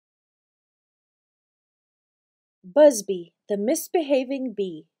Buzby the Misbehaving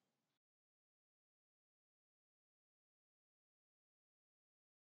Bee.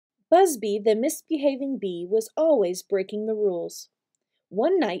 Buzby the Misbehaving Bee was always breaking the rules.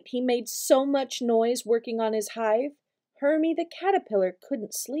 One night he made so much noise working on his hive, Hermie the caterpillar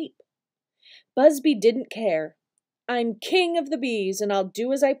couldn't sleep. Buzby didn't care. "I'm king of the bees, and I'll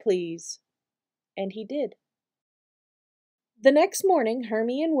do as I please." And he did. The next morning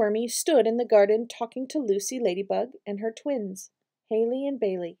Hermie and Wormy stood in the garden talking to Lucy Ladybug and her twins, Haley and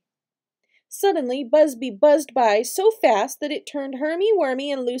Bailey. Suddenly Buzby buzzed by so fast that it turned Hermie,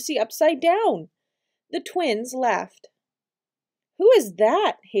 Wormy, and Lucy upside down. The twins laughed. "Who is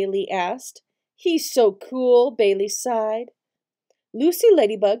that?" Haley asked. "He's so cool," Bailey sighed. Lucy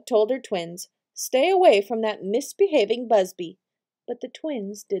Ladybug told her twins, "Stay away from that misbehaving Buzby," but the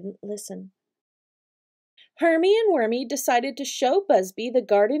twins didn't listen. Hermie and Wormy decided to show Buzby the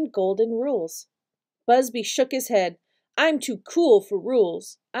garden golden rules. Buzby shook his head. "I'm too cool for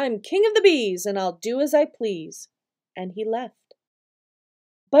rules. I'm king of the bees, and I'll do as I please." And he left.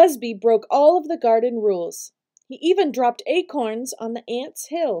 Buzby broke all of the garden rules. He even dropped acorns on the ants'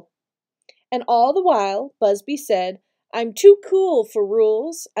 hill. And all the while, Buzby said, "I'm too cool for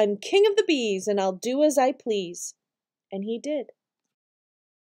rules. I'm king of the bees, and I'll do as I please." And he did.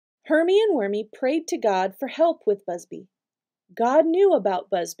 Hermie and Wormy prayed to God for help with Buzby. God knew about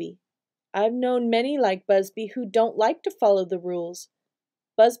Buzby. I've known many like Buzby who don't like to follow the rules.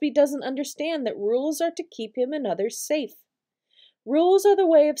 Buzby doesn't understand that rules are to keep him and others safe. Rules are the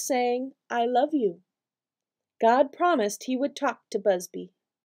way of saying, "I love you." God promised he would talk to Buzby.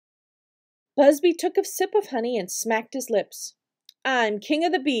 Buzby took a sip of honey and smacked his lips. "I'm king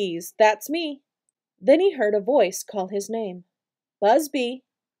of the bees, that's me." Then he heard a voice call his name. "Buzby."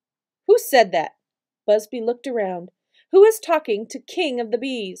 "Who said that?" Buzby looked around. "Who is talking to King of the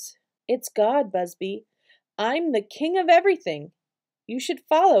Bees?" "It's God, Buzby. I'm the king of everything. You should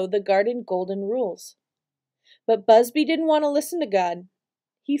follow the garden golden rules." But Buzby didn't want to listen to God.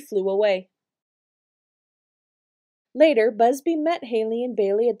 He flew away. Later, Buzby met Haley and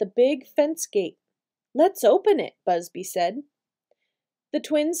Bailey at the big fence gate. "Let's open it," Buzby said. The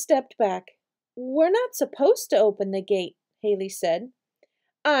twins stepped back. "We're not supposed to open the gate," Haley said.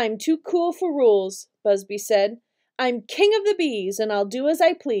 "I'm too cool for rules," Buzby said. "I'm king of the bees, and I'll do as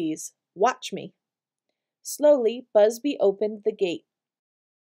I please. Watch me." Slowly, Buzby opened the gate.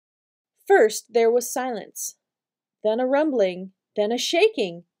 First, there was silence. Then a rumbling. Then a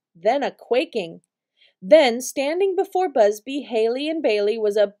shaking. Then a quaking. Then, standing before Buzby, Haley, and Bailey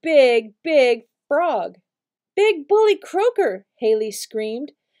was a big, big frog. "Big Bully Croaker!" Haley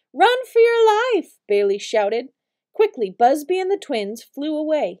screamed. "Run for your life!" Bailey shouted. Quickly, Buzby and the twins flew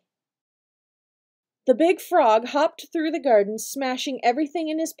away. The big frog hopped through the garden, smashing everything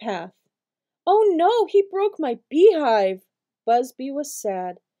in his path. "Oh no, he broke my beehive!" Buzby was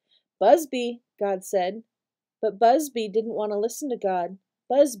sad. "Buzby," God said. But Buzby didn't want to listen to God.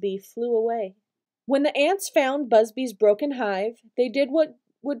 Buzby flew away. When the ants found Buzby's broken hive, they did what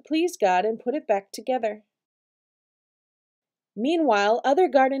would please God and put it back together. Meanwhile, other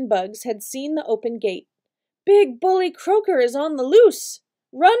garden bugs had seen the open gate. "Big Bully Croaker is on the loose!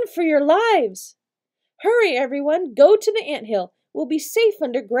 Run for your lives!" "Hurry, everyone! Go to the anthill! We'll be safe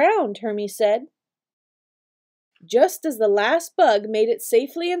underground," Hermie said. Just as the last bug made it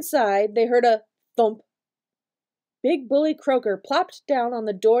safely inside, they heard a thump. Big Bully Croaker plopped down on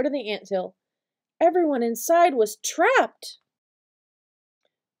the door to the anthill. Everyone inside was trapped!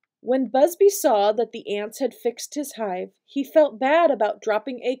 When Buzby saw that the ants had fixed his hive, he felt bad about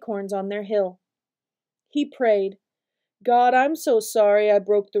dropping acorns on their hill. He prayed, "God, I'm so sorry I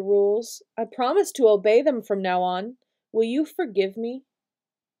broke the rules. I promise to obey them from now on. Will you forgive me?"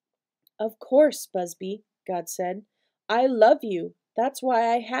 "Of course, Buzby," God said. "I love you. That's why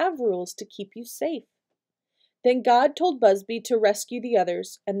I have rules to keep you safe." Then God told Buzby to rescue the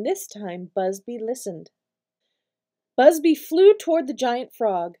others, and this time Buzby listened. Buzby flew toward the giant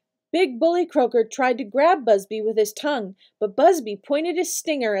frog. Big Bully Croaker tried to grab Buzby with his tongue, but Buzby pointed his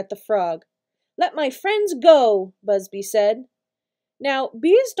stinger at the frog. "Let my friends go," Buzby said. Now,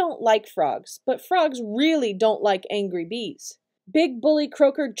 bees don't like frogs, but frogs really don't like angry bees. Big Bully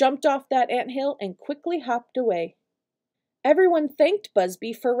Croaker jumped off that anthill and quickly hopped away. Everyone thanked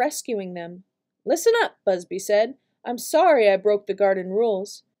Buzby for rescuing them. "Listen up," Buzby said. "I'm sorry I broke the garden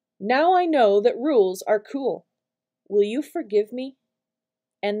rules. Now I know that rules are cool. Will you forgive me?"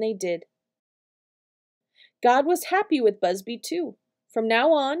 And they did. God was happy with Buzby too. From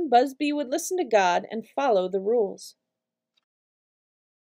now on, Buzby would listen to God and follow the rules.